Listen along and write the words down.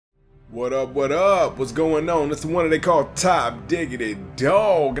What up, what up? What's going on? It's the one that they call Top Diggity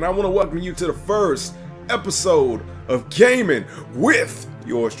Dog, and I want to welcome you to the first episode of Gaming with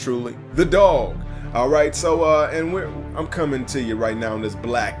yours truly, the dog. Alright, so I'm coming to you right now on this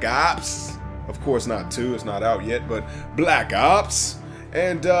Black Ops. Of course not 2, it's not out yet, but Black Ops.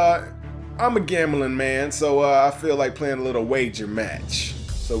 And I'm a gambling man, so I feel like playing a little wager match.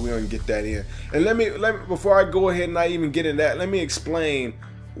 So we're gonna get that in. And let me before I go ahead and I even get in that, let me explain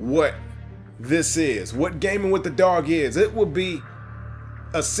what this is, what Gaming with the Dog is. It will be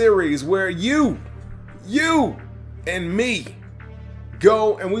a series where you and me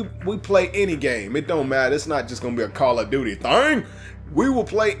go and we play any game. It don't matter. It's not just gonna be a Call of Duty thing. We will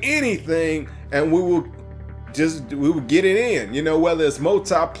play anything and we will get it in. You know, whether it's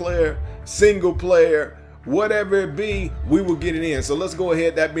multiplayer, single player, whatever it be, we will get it in. So let's go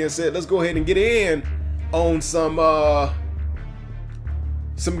ahead. That being said, let's go ahead and get in on some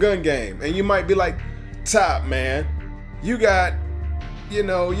gun game. And you might be like, Top, man, you got, you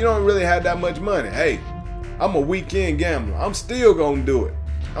know, you don't really have that much money. Hey, I'm a weekend gambler. I'm still gonna do it.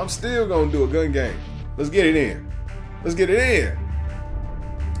 I'm still gonna do a gun game. Let's get it in. Let's get it in.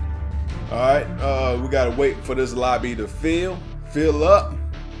 All right, we gotta wait for this lobby to fill up.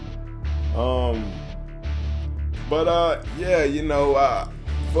 Yeah, you know,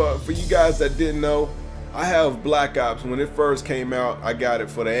 for you guys that didn't know, I have Black Ops. When it first came out, I got it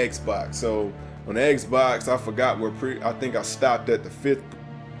for the Xbox. So on the Xbox, I forgot I think I stopped at the 5th,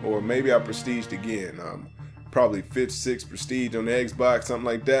 or maybe I prestiged again. Probably 5th, 6th prestige on the Xbox, something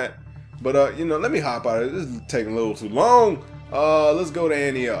like that. But you know, let me hop out of it. This is taking a little too long. Let's go to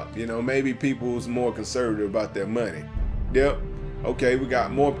ante up. You know, maybe people's more conservative about their money. Yep. Okay, we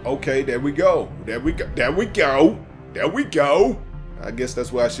got more. Okay, there we go. There we go. There we go. There we go. I guess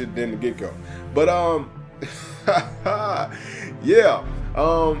that's why I should have done the get-go. But yeah.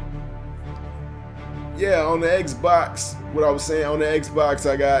 Yeah, on the Xbox, what I was saying, on the Xbox,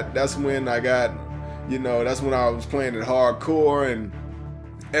 that's when I was playing it hardcore and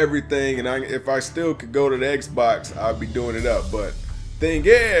everything, and if I still could go to the Xbox, I'd be doing it up. But thing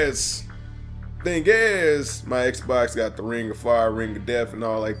is, my Xbox got the Ring of Fire, Ring of Death, and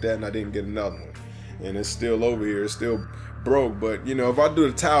all like that, and I didn't get another one. And it's still over here, it's still broke. But you know, if I do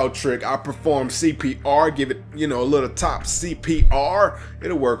the towel trick, I perform CPR, give it, you know, a little top CPR,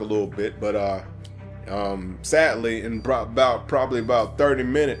 it'll work a little bit. But sadly, in probably about 30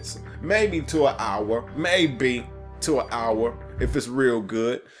 minutes, maybe to an hour, if it's real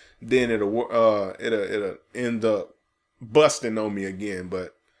good, then it'll end up busting on me again.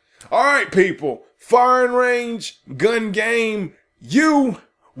 But all right, people, firing range, gun game, you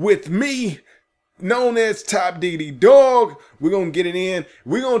with me, known as Top Diggity Dog. We're gonna get it in.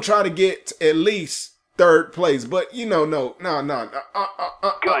 We're gonna try to get at least 3rd place, but you know, no.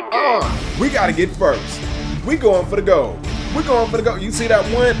 We gotta get first. We going for the gold. We're going for the gold. You see that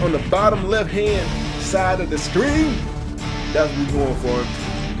one on the bottom left-hand side of the screen? That's what we're going for.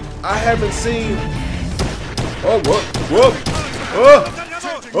 I haven't seen. Oh,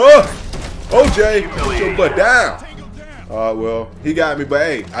 OJ, put your butt down. Well, he got me, but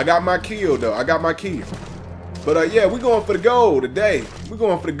hey, I got my kill though. I got my kill. But yeah, we're going for the gold today. We're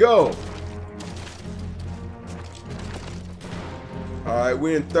going for the gold. All right,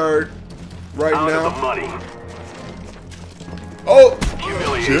 we're in 3rd right now. Oh,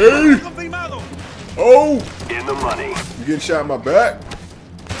 Jay. Oh, in the money. You getting shot in my back?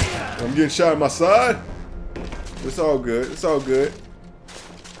 I'm getting shot in my side. It's all good. It's all good.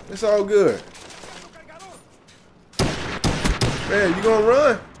 It's all good. Man, you gonna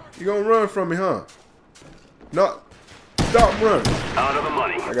run? You gonna run from me, huh? No, stop running. Out of the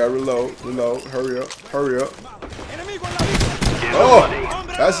money. I gotta reload. Hurry up. Oh,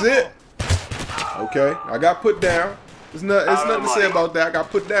 that's it. Okay, I got put down. It's nothing to say about that. I got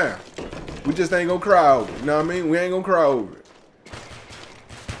put down. We just ain't gonna cry over it. You know what I mean? We ain't gonna cry over it.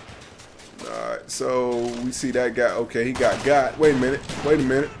 Alright, so we see that guy. Okay, he got. Wait a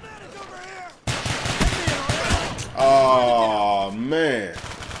minute. Oh man.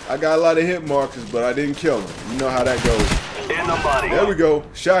 I got a lot of hit markers, but I didn't kill him. You know how that goes. In the body. There we go.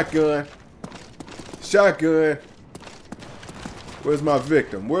 Shotgun. Where's my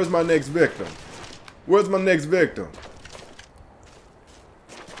victim? Where's my next victim?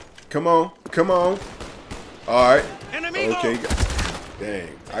 Come on. All right. Okay. Dang.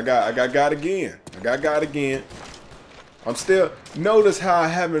 I got again. I'm still. Notice how I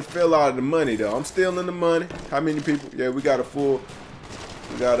haven't fell out of the money though. I'm still in the money. How many people? Yeah, we got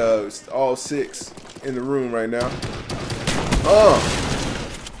all 6 in the room right now. Oh,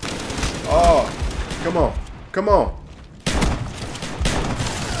 come on.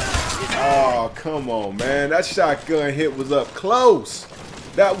 Oh, come on, man. That shotgun hit was up close.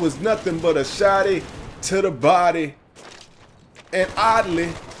 That was nothing but a shotty to the body. And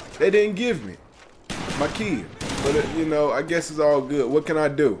oddly, they didn't give me my kill. But, you know, I guess it's all good. What can I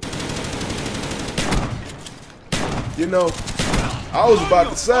do? You know, I was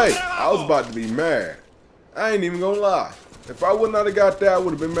about to say, I was about to be mad. I ain't even gonna lie. If I would not have got that, I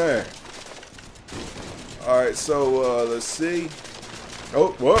would have been mad. Alright, so, let's see.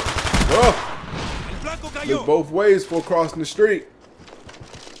 Oh, whoa, whoa. Look both ways before crossing the street.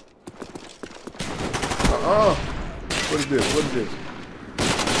 What is this? What is this?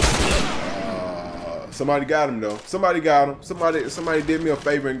 Somebody got him though. Somebody got him. Somebody did me a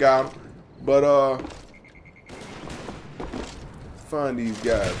favor and got him. But find these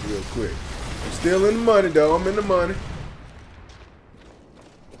guys real quick. I'm still in the money though. I'm in the money.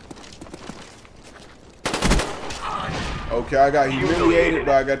 Okay, I got humiliated,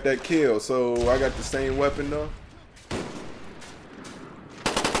 but I got that kill. So I got the same weapon though.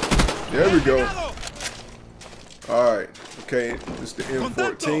 There we go. Alright. Okay, it's the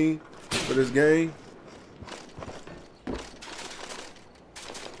M14 for this game.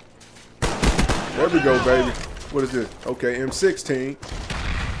 There we go, baby. What is this? Okay, M16.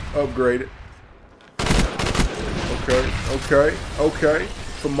 Upgraded. Okay.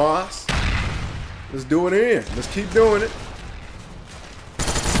 FAMAS. Let's do it in. Let's keep doing it.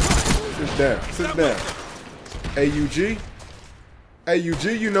 Sit down. Sit down. AUG.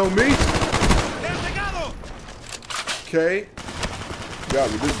 AUG, you know me. Okay. Got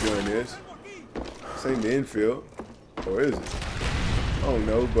what this gun is. This ain't the infield. Or is it? I don't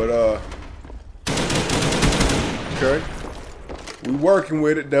know, but okay. We working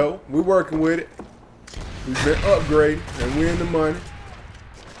with it though. We working with it. We've been upgraded and we're in the money.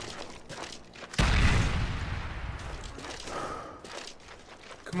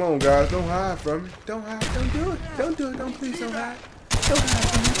 Come on guys, don't hide from me. Don't hide, don't do it. Don't do it, please don't hide. Don't hide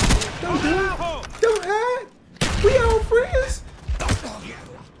from me. Don't do it. Don't hide. We all friends.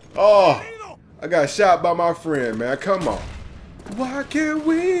 Oh, I got shot by my friend, man. Come on. Why can't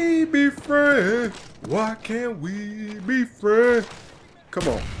we be friends? Why can't we be friends? Come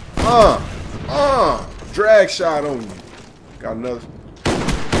on. Drag shot on you. Got another.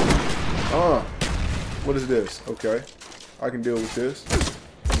 What is this? Okay. I can deal with this.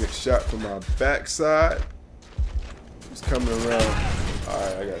 Get shot from my backside. It's coming around.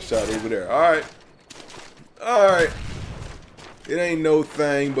 Alright, I got shot over there. Alright. It ain't no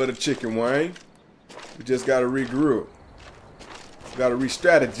thing but a chicken wing. We just gotta regroup. Gotta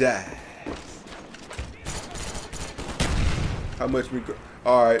re-strategize. How much we go?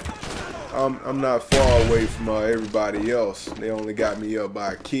 Alright. I'm not far away from everybody else. They only got me up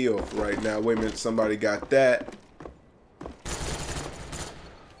by a kill right now. Wait a minute, somebody got that.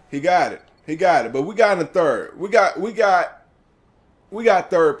 He got it. But we got in the third. We got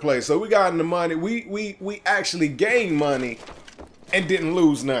third place. So we got in the money. We actually gained money and didn't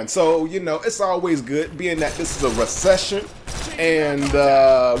lose none. So, you know, it's always good being that this is a recession and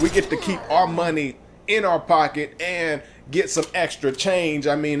we get to keep our money in our pocket and get some extra change.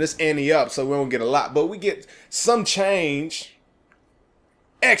 I mean, it's ante up, so we don't get a lot, but we get some change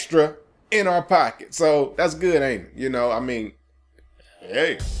extra in our pocket. So that's good, ain't it? You know, I mean,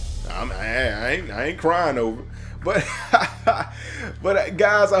 hey, I ain't crying over it. But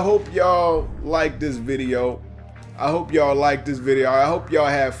guys, I hope y'all like this video. I hope y'all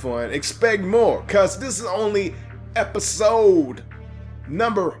have fun. Expect more, cause this is only episode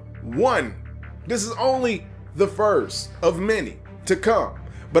number 1. This is only the first of many to come.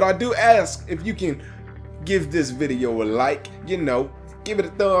 But I do ask if you can give this video a like, you know, give it a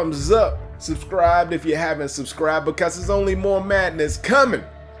thumbs up, subscribe if you haven't subscribed, because there's only more madness coming.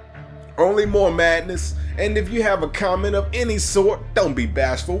 Only more madness. And if you have a comment of any sort, don't be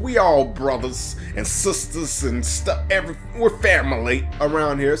bashful. We all brothers and sisters and stuff. We're family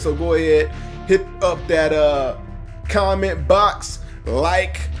around here. So go ahead, hit up that comment box,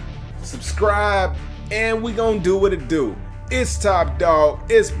 like, subscribe, and we gonna do what it do. It's Top Dog.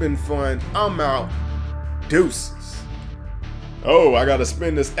 It's been fun. I'm out. Deuces. Oh, I gotta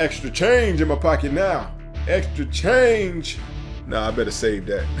spend this extra change in my pocket now. Extra change. Nah, I better save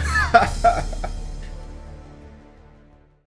that.